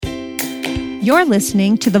You're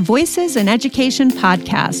listening to the Voices in Education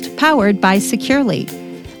podcast, powered by Securely,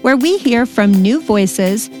 where we hear from new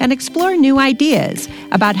voices and explore new ideas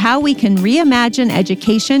about how we can reimagine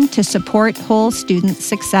education to support whole student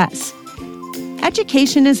success.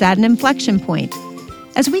 Education is at an inflection point.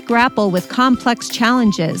 As we grapple with complex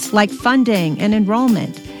challenges like funding and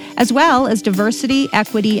enrollment, as well as diversity,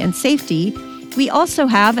 equity, and safety, we also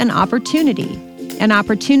have an opportunity to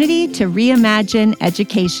reimagine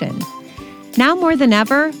education. Now more than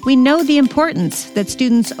ever, we know the importance that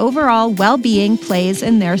students' overall well-being plays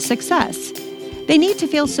in their success. They need to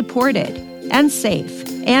feel supported and safe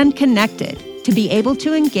and connected to be able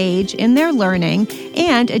to engage in their learning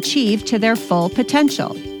and achieve to their full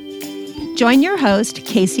potential. Join your host,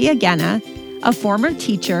 Casey Agena, a former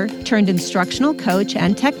teacher turned instructional coach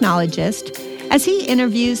and technologist, as he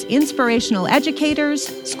interviews inspirational educators,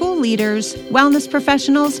 school leaders, wellness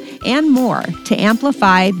professionals, and more to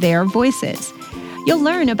amplify their voices. You'll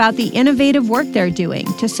learn about the innovative work they're doing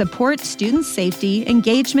to support student safety,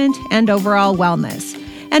 engagement, and overall wellness.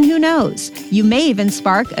 And who knows, you may even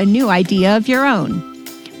spark a new idea of your own.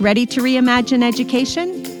 Ready to reimagine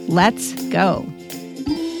education? Let's go.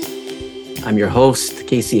 I'm your host,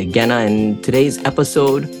 Casey Agena, and today's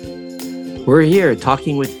episode, we're here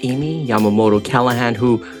talking with Amy Yamamoto-Callahan,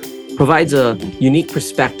 who provides a unique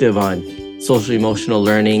perspective on social emotional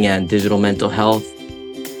learning and digital mental health,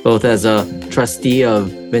 both as a trustee of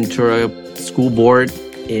Ventura School Board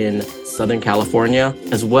in Southern California,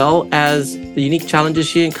 as well as the unique challenges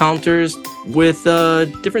she encounters with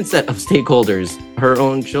a different set of stakeholders, her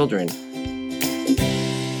own children.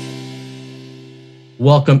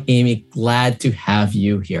 Welcome, Amy. Glad to have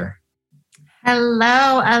you here.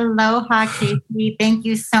 Hello. Aloha, Casey. Thank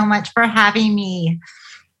you so much for having me.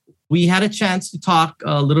 We had a chance to talk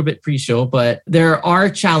a little bit pre-show, but there are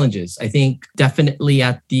challenges, I think, definitely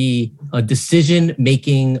at the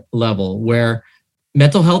decision-making level where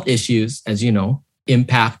mental health issues, as you know,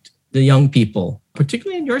 impact the young people,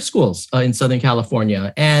 particularly in your schools in Southern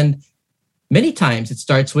California. And many times it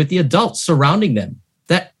starts with the adults surrounding them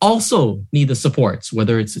that also need the supports,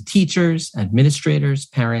 whether it's the teachers, administrators,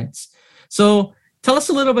 parents. So tell us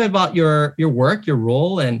a little bit about your work, your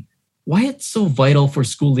role, and why it's so vital for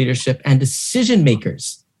school leadership and decision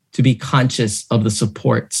makers to be conscious of the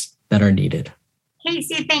supports that are needed.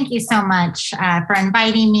 Casey, thank you so much for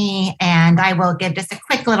inviting me. And I will give just a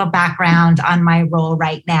quick little background on my role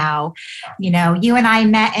right now. You know, you and I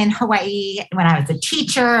met in Hawaii when I was a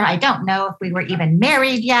teacher. I don't know if we were even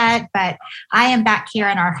married yet, but I am back here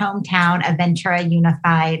in our hometown of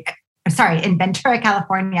in Ventura,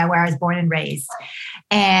 California, where I was born and raised.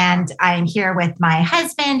 And I'm here with my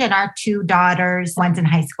husband and our two daughters. One's in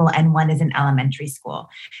high school and one is in elementary school.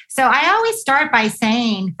 So I always start by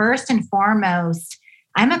saying, first and foremost,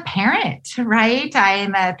 I'm a parent, right? I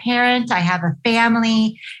am a parent. I have a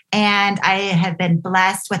family, and I have been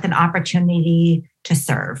blessed with an opportunity to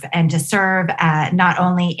serve not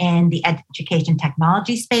only in the education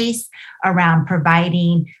technology space around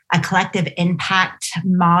providing a collective impact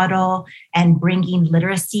model and bringing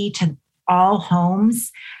literacy to all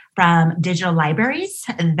homes from digital libraries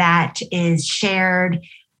that is shared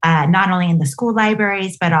not only in the school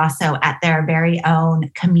libraries, but also at their very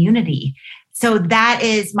own community. So that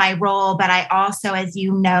is my role, but I also, as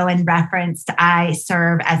you know and referenced, I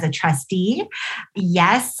serve as a trustee.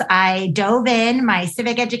 Yes, I dove in. My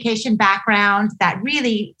civic education background that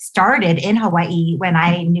really started in Hawaii when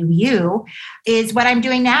I knew you is what I'm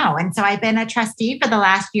doing now. And so I've been a trustee for the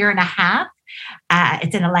last year and a half.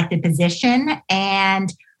 It's an elected position.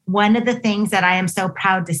 And one of the things that I am so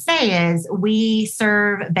proud to say is we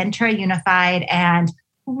serve Ventura Unified and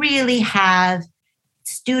really have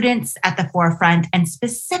students at the forefront, and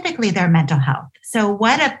specifically their mental health. So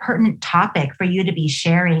what a pertinent topic for you to be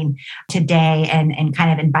sharing today and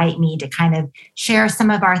kind of invite me to kind of share some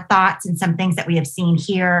of our thoughts and some things that we have seen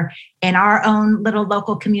here in our own little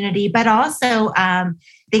local community, but also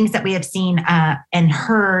things that we have seen and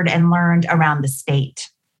heard and learned around the state,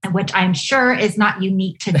 which I'm sure is not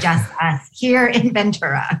unique to just us here in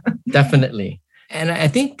Ventura. Definitely. And I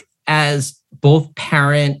think as both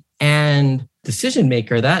parent and decision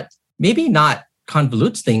maker, that maybe not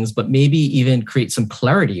convolutes things, but maybe even create some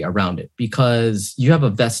clarity around it, because you have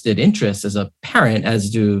a vested interest as a parent,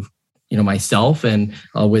 as do myself and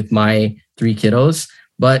with my 3 kiddos.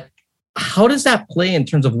 But how does that play in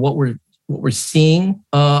terms of what we're seeing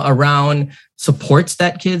around supports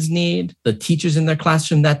that kids need, the teachers in their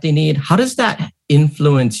classroom that they need? How does that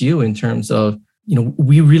influence you in terms of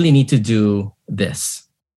we really need to do this?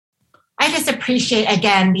 I just appreciate,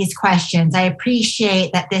 again, these questions. I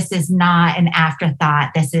appreciate that this is not an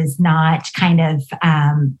afterthought. This is not kind of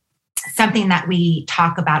something that we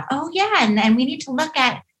talk about. Oh, yeah. And we need to look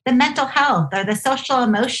at the mental health or the social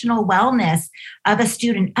emotional wellness of a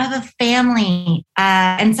student, of a family.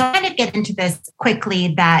 And so I'm going to get into this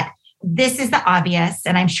quickly, that this is the obvious,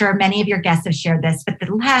 and I'm sure many of your guests have shared this, but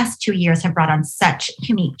the last 2 years have brought on such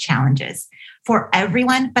unique challenges for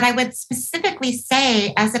everyone. But I would specifically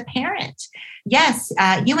say, as a parent, yes,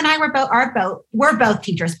 you and I we're both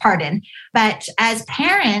teachers, pardon. But as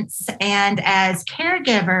parents and as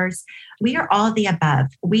caregivers, we are all the above.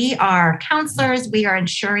 We are counselors. We are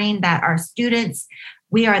ensuring that our students,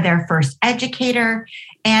 we are their first educator.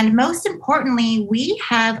 And most importantly, we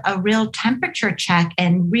have a real temperature check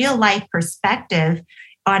and real life perspective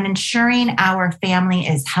on ensuring our family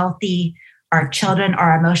is healthy, our children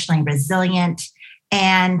are emotionally resilient.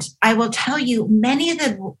 And I will tell you,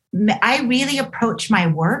 I really approach my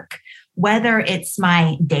work, whether it's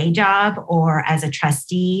my day job or as a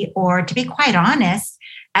trustee, or to be quite honest,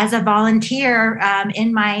 as a volunteer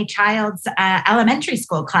in my child's elementary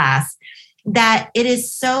school class, that it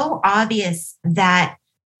is so obvious that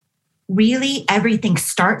really everything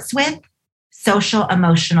starts with social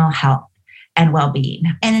emotional health and well-being,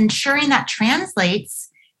 and ensuring that translates,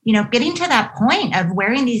 getting to that point of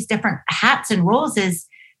wearing these different hats and roles is,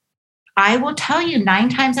 I will tell you 9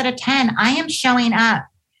 times out of 10, I am showing up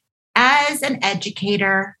as an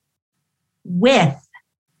educator with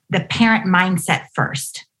the parent mindset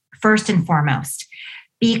first and foremost,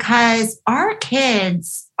 because our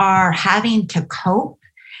kids are having to cope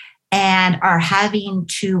and are having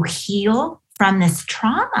to heal from this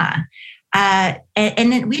trauma.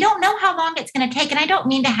 And we don't know how long it's going to take. And I don't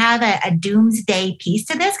mean to have a doomsday piece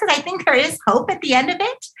to this, because I think there is hope at the end of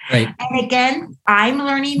it. Right. And again, I'm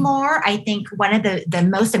learning more. I think one of the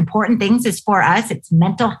most important things is for us, it's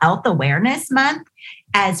Mental Health Awareness Month.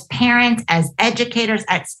 As parents, as educators,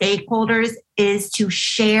 as stakeholders, is to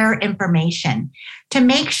share information, to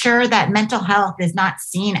make sure that mental health is not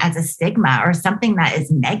seen as a stigma or something that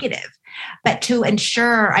is negative, but to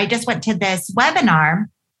ensure. I just went to this webinar,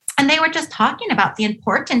 and they were just talking about the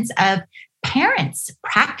importance of parents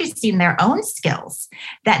practicing their own skills,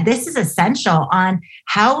 that this is essential on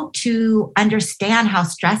how to understand how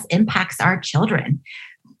stress impacts our children,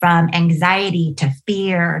 from anxiety to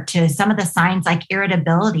fear to some of the signs like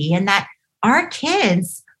irritability, and that our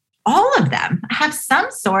kids, all of them, have some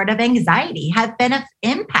sort of anxiety, have been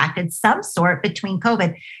impacted some sort between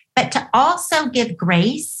COVID, but to also give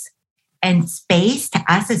grace and space to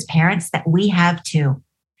us as parents that we have too.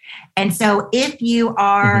 And so if you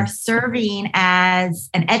are serving as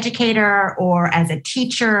an educator or as a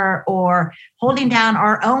teacher or holding down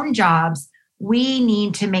our own jobs, we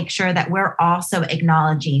need to make sure that we're also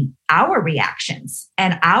acknowledging our reactions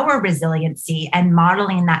and our resiliency and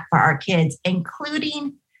modeling that for our kids,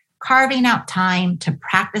 including carving out time to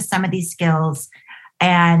practice some of these skills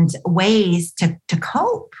and ways to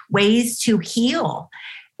cope, ways to heal.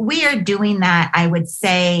 We are doing that, I would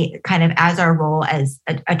say, kind of as our role as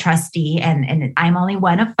a trustee, and I'm only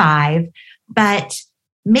one of 5, but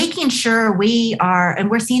making sure we are,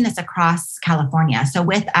 and we're seeing this across California. So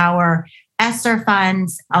with our ESSER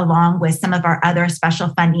funds, along with some of our other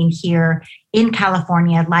special funding here in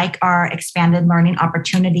California, like our expanded learning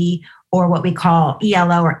opportunity, or what we call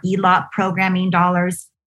ELO or ELOP programming dollars,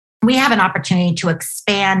 we have an opportunity to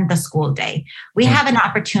expand the school day. We have an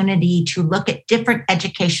opportunity to look at different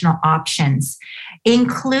educational options,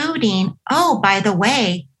 including, oh, by the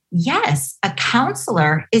way, yes, a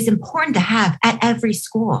counselor is important to have at every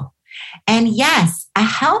school. And yes, a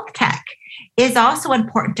health tech is also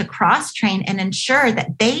important to cross-train and ensure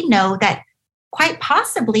that they know that quite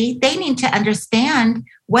possibly they need to understand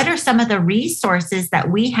what are some of the resources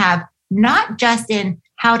that we have, not just in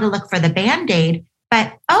how to look for the Band-Aid,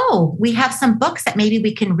 but, we have some books that maybe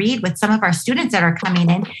we can read with some of our students that are coming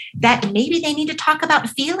in, that maybe they need to talk about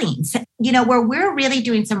feelings, where we're really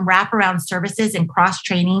doing some wraparound services and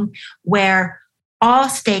cross-training where all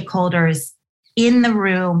stakeholders in the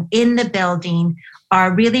room, in the building,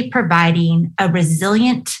 are really providing a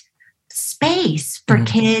resilient space for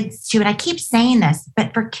kids to, and I keep saying this,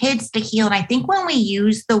 but for kids to heal. And I think when we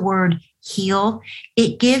use the word heal,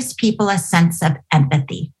 it gives people a sense of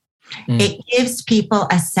empathy. It gives people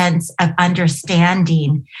a sense of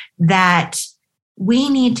understanding that we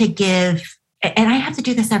need to give, and I have to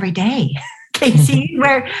do this every day, Casey,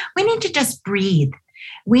 where we need to just breathe.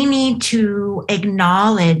 We need to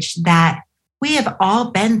acknowledge that we have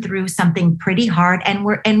all been through something pretty hard, and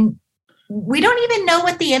we don't even know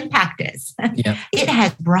what the impact is. Yeah. It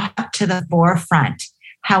has brought to the forefront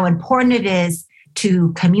how important it is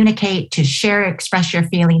to communicate, to share, express your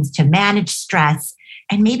feelings, to manage stress.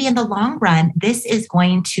 And maybe in the long run, this is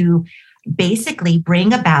going to basically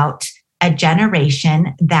bring about a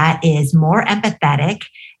generation that is more empathetic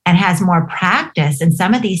and has more practice in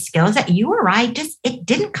some of these skills that you or I it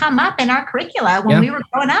didn't come up in our curricula when we were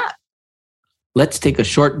growing up. Let's take a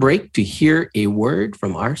short break to hear a word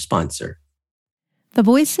from our sponsor. The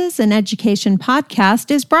Voices in Education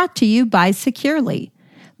podcast is brought to you by Securely.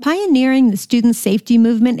 Pioneering the student safety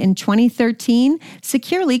movement in 2013,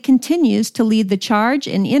 Securely continues to lead the charge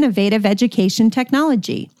in innovative education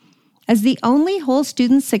technology. As the only whole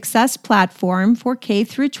student success platform for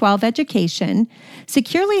K-12 education,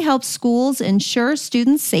 Securely helps schools ensure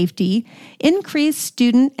student safety, increase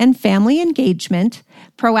student and family engagement,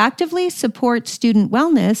 proactively support student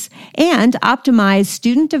wellness, and optimize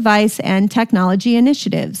student device and technology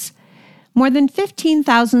initiatives. More than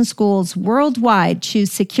 15,000 schools worldwide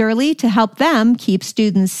choose Securely to help them keep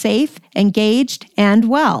students safe, engaged, and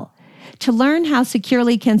well. To learn how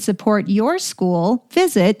Securely can support your school,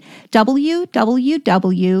 visit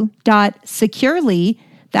www.securely,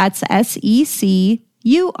 that's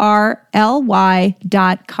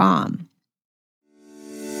securly.com.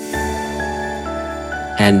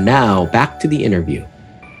 And now back to the interview.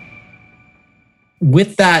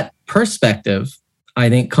 With that perspective, I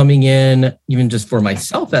think coming in, even just for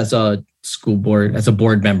myself as a school board, as a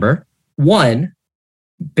board member, one,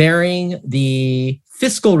 bearing the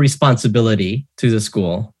fiscal responsibility to the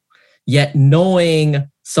school, yet knowing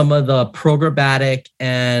some of the programmatic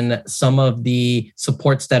and some of the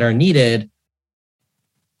supports that are needed,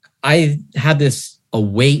 I have a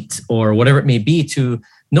weight or whatever it may be to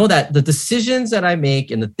know that the decisions that I make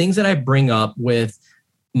and the things that I bring up with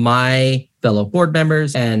my fellow board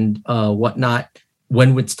members and whatnot,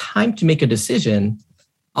 when it's time to make a decision,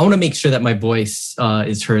 I want to make sure that my voice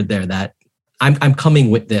is heard there, that I'm coming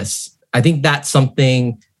with this. I think that's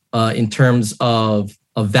something in terms of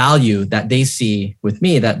a value that they see with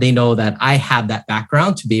me, that they know that I have that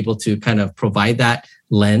background to be able to kind of provide that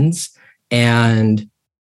lens and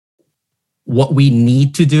what we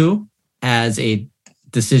need to do as a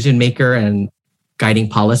decision maker and guiding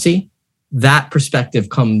policy. That perspective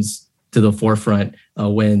comes to the forefront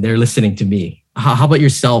when they're listening to me. How about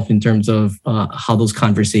yourself in terms of how those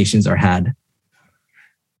conversations are had?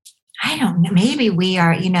 I don't know. Maybe we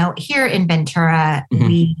are, here in Ventura,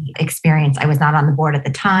 we experienced, I was not on the board at the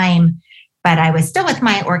time, but I was still with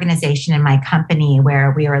my organization and my company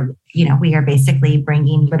where we are basically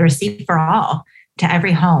bringing literacy for all to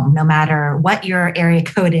every home. No matter what your area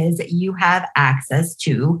code is, you have access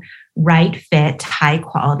to right fit, high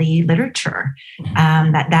quality literature.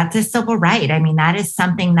 That's a civil right. I mean, that is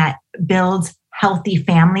something that builds healthy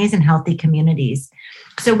families and healthy communities.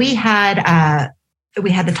 So we had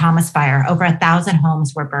the Thomas Fire. Over 1,000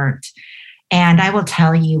 homes were burnt. And I will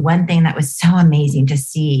tell you one thing that was so amazing to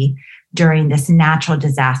see during this natural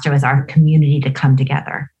disaster was our community to come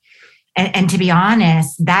together. And to be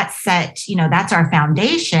honest, that's our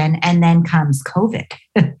foundation. And then comes COVID.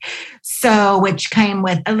 Which came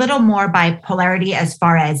with a little more bipolarity as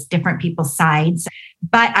far as different people's sides.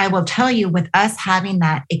 But I will tell you, with us having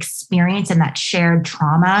that experience and that shared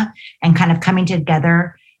trauma and kind of coming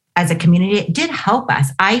together as a community, it did help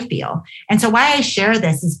us, I feel. And so why I share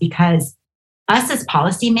this is because us as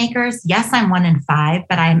policymakers, yes, I'm 1 in 5,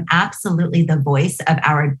 but I am absolutely the voice of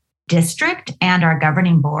our district and our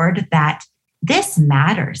governing board that this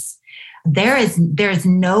matters. There is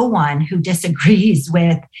no one who disagrees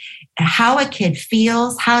with how a kid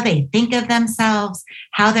feels, how they think of themselves,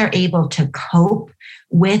 how they're able to cope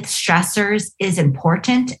with stressors is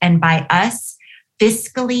important. And by us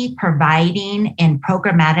fiscally providing and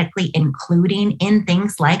programmatically including in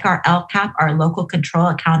things like our LCAP, our local control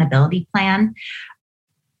accountability plan,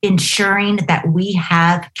 ensuring that we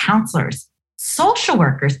have counselors, social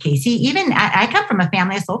workers, Casey. Even I come from a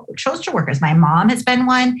family of social workers. My mom has been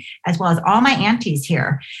one, as well as all my aunties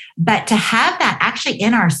here. But to have that actually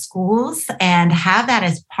in our schools and have that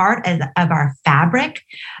as part of our fabric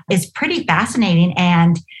is pretty fascinating.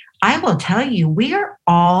 And I will tell you, we are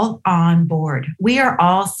all on board. We are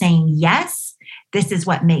all saying, yes, this is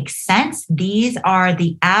what makes sense. These are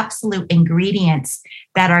the absolute ingredients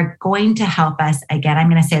that are going to help us, again,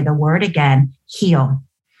 I'm going to say the word again, heal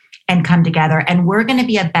and come together. And we're going to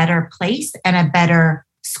be a better place and a better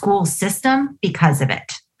school system because of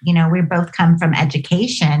it. We both come from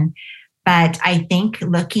education, but I think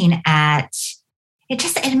looking at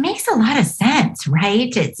it makes a lot of sense,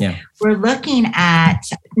 right? We're looking at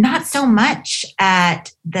not so much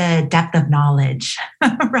at the depth of knowledge,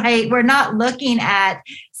 right? We're not looking at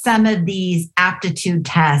some of these aptitude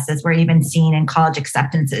tests, as we're even seeing in college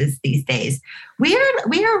acceptances these days. We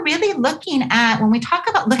are really looking at, when we talk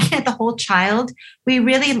about looking at the whole child, we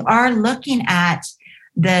really are looking at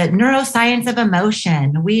the neuroscience of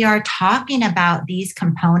emotion. We are talking about these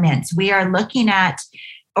components. We are looking at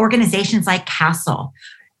organizations like CASEL,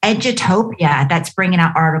 Edutopia, that's bringing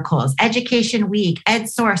out articles, Education Week,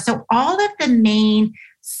 EdSource. So all of the main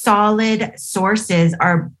solid sources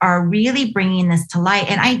are really bringing this to light.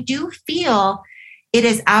 And I do feel it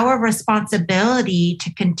is our responsibility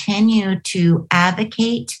to continue to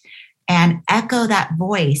advocate and echo that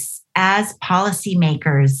voice as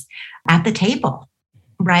policymakers at the table.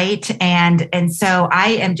 Right. And so I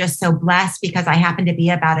am just so blessed because I happen to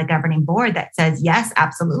be about a governing board that says, yes,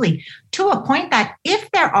 absolutely, to a point that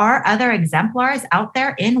if there are other exemplars out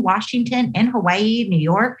there in Washington, in Hawaii, New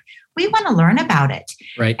York, we want to learn about it.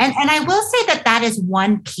 Right. And I will say that is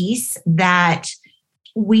one piece that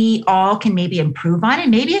we all can maybe improve on.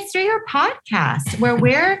 And maybe it's through your podcast where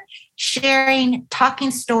we're sharing,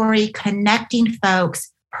 talking story, connecting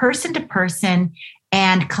folks person to person,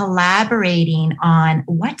 and collaborating on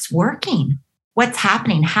what's working, what's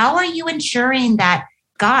happening. How are you ensuring that,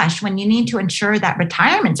 gosh, when you need to ensure that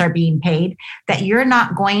retirements are being paid, that you're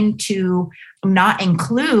not going to not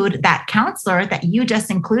include that counselor that you just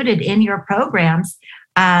included in your programs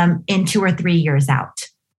in 2 or 3 years out?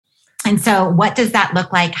 And so what does that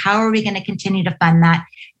look like? How are we going to continue to fund that?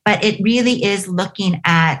 But it really is looking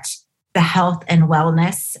at the health and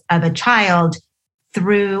wellness of a child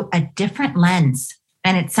through a different lens.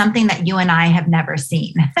 And it's something that you and I have never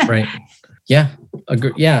seen. Right. Yeah.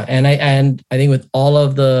 Agree. Yeah. And I think with all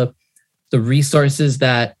of the resources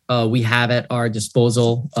that we have at our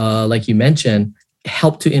disposal, like you mentioned,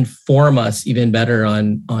 help to inform us even better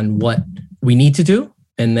on what we need to do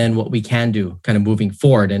and then what we can do kind of moving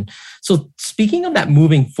forward. And so speaking of that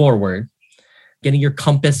moving forward, getting your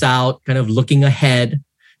compass out, kind of looking ahead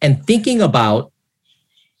and thinking about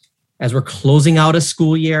as we're closing out a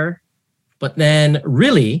school year, but then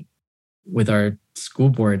really with our school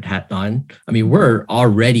board hat on, I mean, we're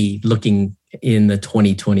already looking in the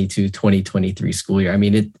 2022-2023 school year. I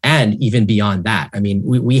mean, and even beyond that, I mean,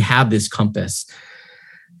 we have this compass.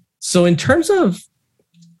 So in terms of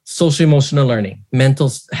social emotional learning,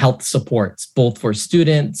 mental health supports, both for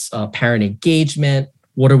students, parent engagement,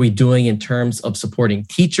 what are we doing in terms of supporting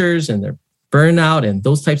teachers and their burnout and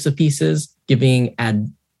those types of pieces, giving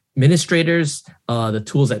administrators the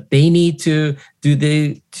tools that they need to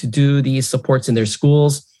do these supports in their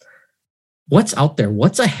schools? What's out there?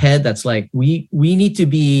 What's ahead that's like we need to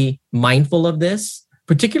be mindful of this,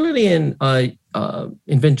 particularly in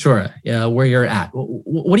Ventura, where you're at?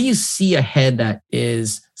 What do you see ahead that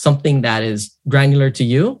is something that is granular to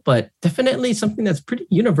you, but definitely something that's pretty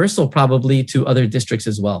universal probably to other districts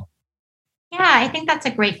as well? Yeah, I think that's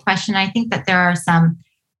a great question. I think that there are some,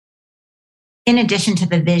 in addition to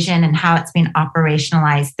the vision and how it's being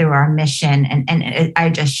operationalized through our mission, and I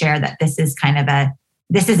just share that this is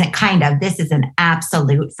this is an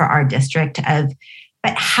absolute for our district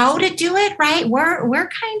but how to do it, right? We're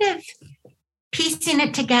kind of piecing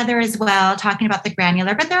it together as well, talking about the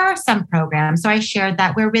granular, but there are some programs. So I shared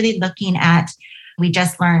that we're really looking at, we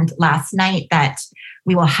just learned last night that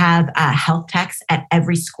we will have health techs at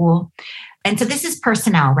every school. And so this is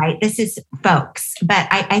personnel, right? This is folks. But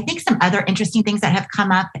I think some other interesting things that have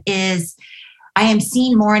come up is I am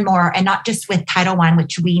seeing more and more, and not just with Title I,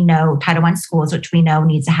 which we know, Title I schools, which we know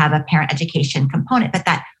needs to have a parent education component, but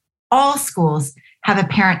that all schools have a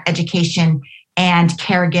parent education and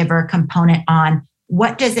caregiver component on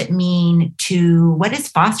what does it mean what does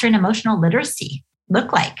fostering emotional literacy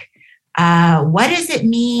look like? What does it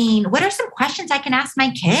mean? What are some questions I can ask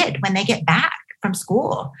my kid when they get back from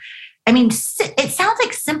school? I mean, it sounds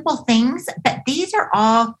like simple things, but these are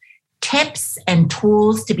all tips and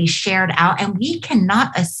tools to be shared out. And we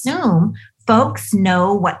cannot assume folks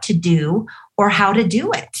know what to do or how to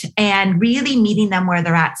do it, and really meeting them where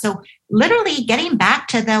they're at. So literally getting back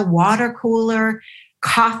to the water cooler,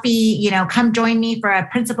 coffee, come join me for a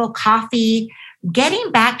principal coffee,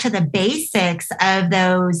 getting back to the basics of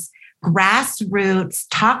those grassroots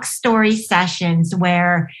talk story sessions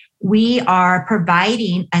where we are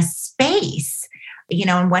providing a space.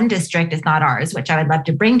 In one district, it's not ours, which I would love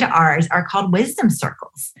to bring to ours, are called wisdom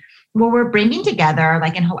circles, where we're bringing together,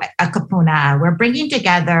 like in Hawaii, a kapuna, we're bringing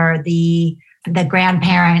together the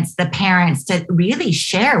grandparents, the parents to really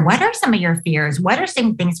share what are some of your fears, what are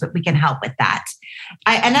some things that we can help with that.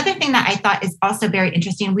 Another thing that I thought is also very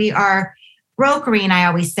interesting, we are brokering, I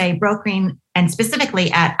always say brokering, and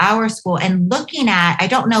specifically at our school, and looking at, I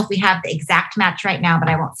don't know if we have the exact match right now, but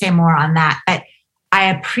I won't say more on that, but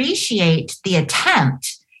I appreciate the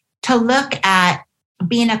attempt to look at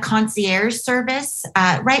being a concierge service,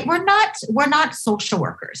 right? We're not social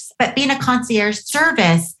workers, but being a concierge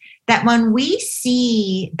service that when we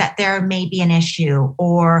see that there may be an issue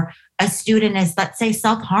or a student is, let's say,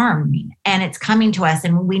 self-harming and it's coming to us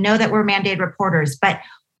and we know that we're mandated reporters, but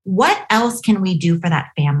what else can we do for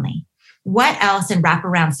that family? What else in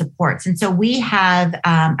wraparound supports? And so we have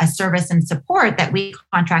a service and support that we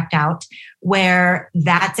contract out where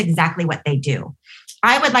that's exactly what they do.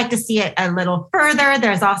 I would like to see it a little further.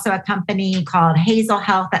 There's also a company called Hazel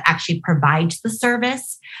Health that actually provides the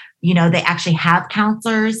service. You know, they actually have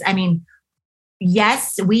counselors. I mean,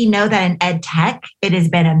 yes, we know that in ed tech, it has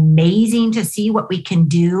been amazing to see what we can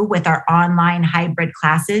do with our online hybrid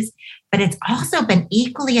classes, but it's also been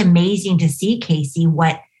equally amazing to see, Casey,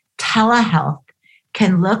 what telehealth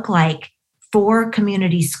can look like for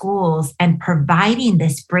community schools and providing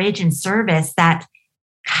this bridge and service that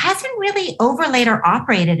hasn't really overlaid or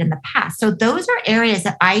operated in the past. So those are areas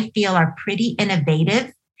that I feel are pretty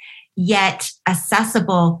innovative, yet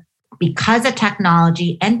accessible because of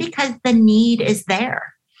technology and because the need is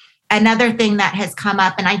there. Another thing that has come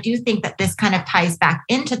up, and I do think that this kind of ties back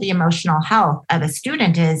into the emotional health of a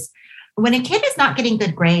student, is when a kid is not getting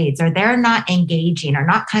good grades or they're not engaging or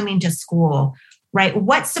not coming to school, right?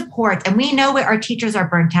 What supports? And we know our teachers are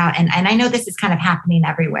burnt out. And I know this is kind of happening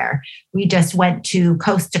everywhere. We just went to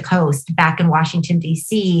Coast back in Washington,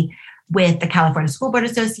 D.C. with the California School Board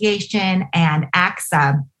Association and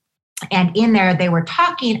ACSA. And in there, they were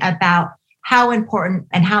talking about how important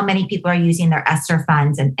and how many people are using their ESSER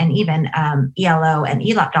funds and even ELO and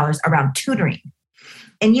ELOP dollars around tutoring.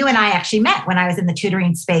 And you and I actually met when I was in the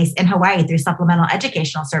tutoring space in Hawaii through Supplemental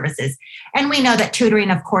Educational Services. And we know that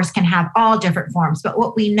tutoring, of course, can have all different forms. But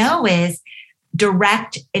what we know is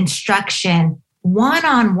direct instruction,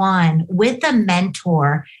 one-on-one with a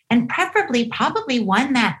mentor, and preferably probably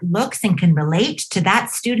one that looks and can relate to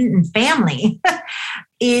that student and family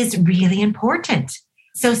is really important.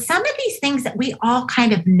 So some of these things that we all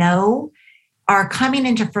kind of know are coming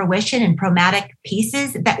into fruition in programmatic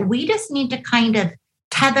pieces that we just need to kind of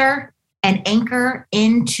tether and anchor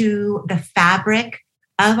into the fabric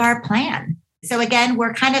of our plan. So again,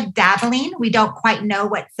 we're kind of dabbling. We don't quite know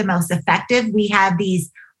what's the most effective. We have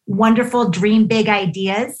these wonderful dream big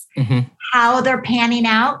ideas. How they're panning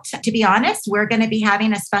out, to be honest, we're going to be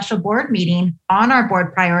having a special board meeting on our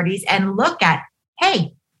board priorities and look at,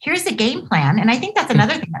 hey, here's the game plan. And I think that's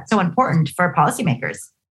another thing that's so important for policymakers.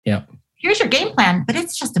 Yeah. Here's your game plan, but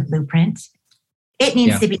it's just a blueprint. It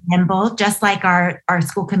needs to be nimble, just like our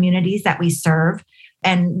school communities that we serve.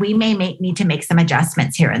 And we may need to make some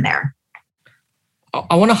adjustments here and there.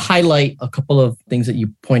 I want to highlight a couple of things that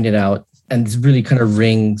you pointed out. And this really kind of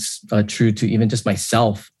rings true to even just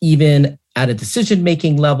myself, even at a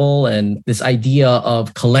decision-making level and this idea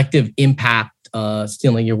of collective impact,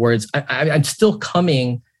 stealing your words. I'm still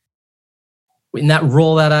coming in that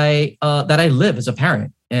role that I live as a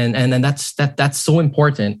parent. And that's so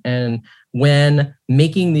important. And when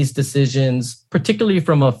making these decisions, particularly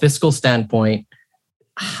from a fiscal standpoint,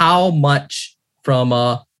 how much from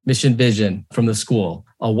a mission vision from the school,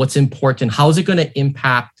 what's important, how is it going to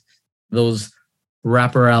impact those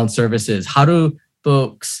wraparound services? How do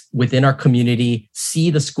folks within our community see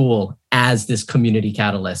the school as this community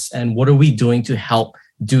catalyst? And what are we doing to help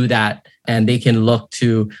do that? And they can look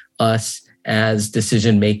to us as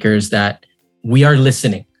decision makers that we are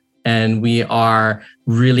listening and we are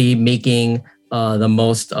really making the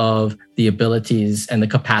most of the abilities and the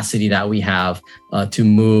capacity that we have to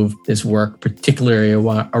move this work, particularly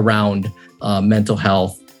around mental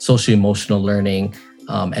health, social emotional learning,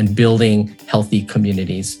 and building healthy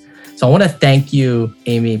communities. So I want to thank you,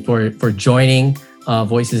 Amy, for joining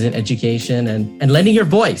Voices in Education and lending your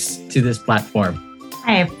voice to this platform.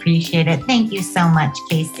 I appreciate it. Thank you so much,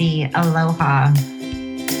 Casey. Aloha.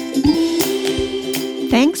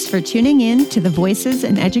 Thanks for tuning in to the Voices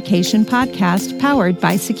in Education podcast powered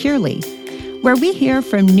by Securely, where we hear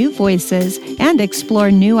from new voices and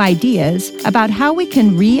explore new ideas about how we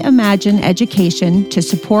can reimagine education to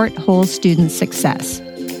support whole student success.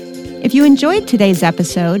 If you enjoyed today's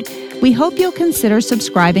episode, we hope you'll consider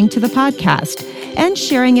subscribing to the podcast and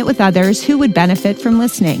sharing it with others who would benefit from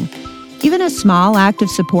listening. Even a small act of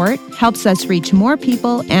support helps us reach more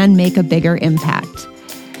people and make a bigger impact.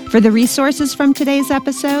 For the resources from today's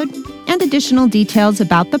episode and additional details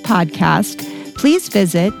about the podcast, please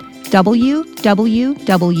visit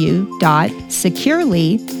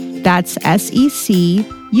www.securely, that's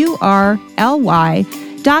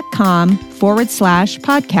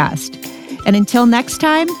securly.com/podcast. And until next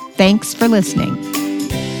time, thanks for listening.